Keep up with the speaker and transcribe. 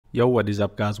Yo, what is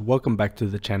up guys, welcome back to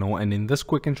the channel, and in this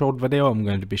quick and short video I'm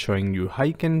going to be showing you how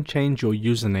you can change your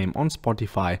username on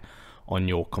Spotify on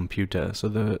your computer.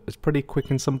 So it's pretty quick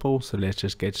and simple, so let's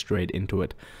just get straight into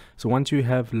it. So once you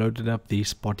have loaded up the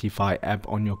Spotify app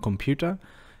on your computer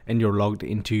and you're logged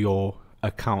into your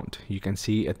account, you can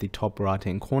see at the top right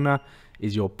hand corner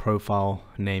is your profile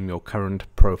name, your current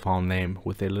profile name,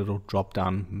 with a little drop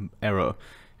down arrow.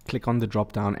 Click on the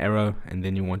drop down arrow and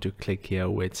then you want to click here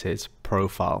where it says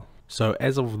profile. So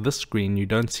as of this screen you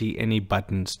don't see any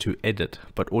buttons to edit,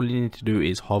 but all you need to do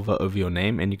is hover over your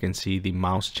name and you can see the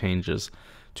mouse changes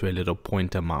to a little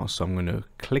pointer mouse. So I'm going to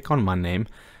click on my name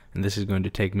and this is going to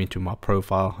take me to my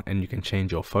profile, and you can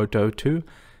change your photo too.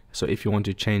 So if you want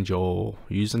to change your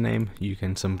username, you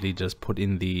can simply just put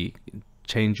in the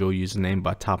change your username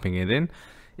by typing it in.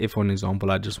 If for an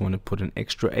example I just want to put an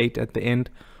extra 8 at the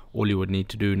end, all you would need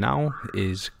to do now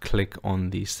is click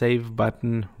on the save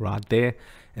button right there,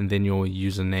 and then your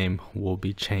username will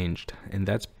be changed. And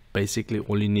that's basically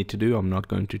all you need to do. I'm not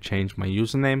going to change my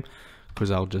username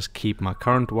because I'll just keep my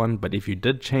current one, but if you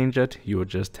did change it, you would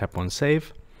just tap on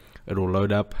save, it will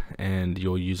load up and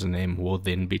your username will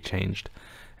then be changed.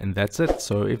 And that's it.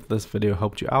 So if this video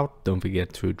helped you out, don't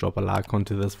forget to drop a like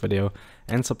onto this video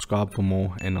and subscribe for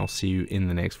more, and I'll see you in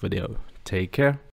the next video. Take care.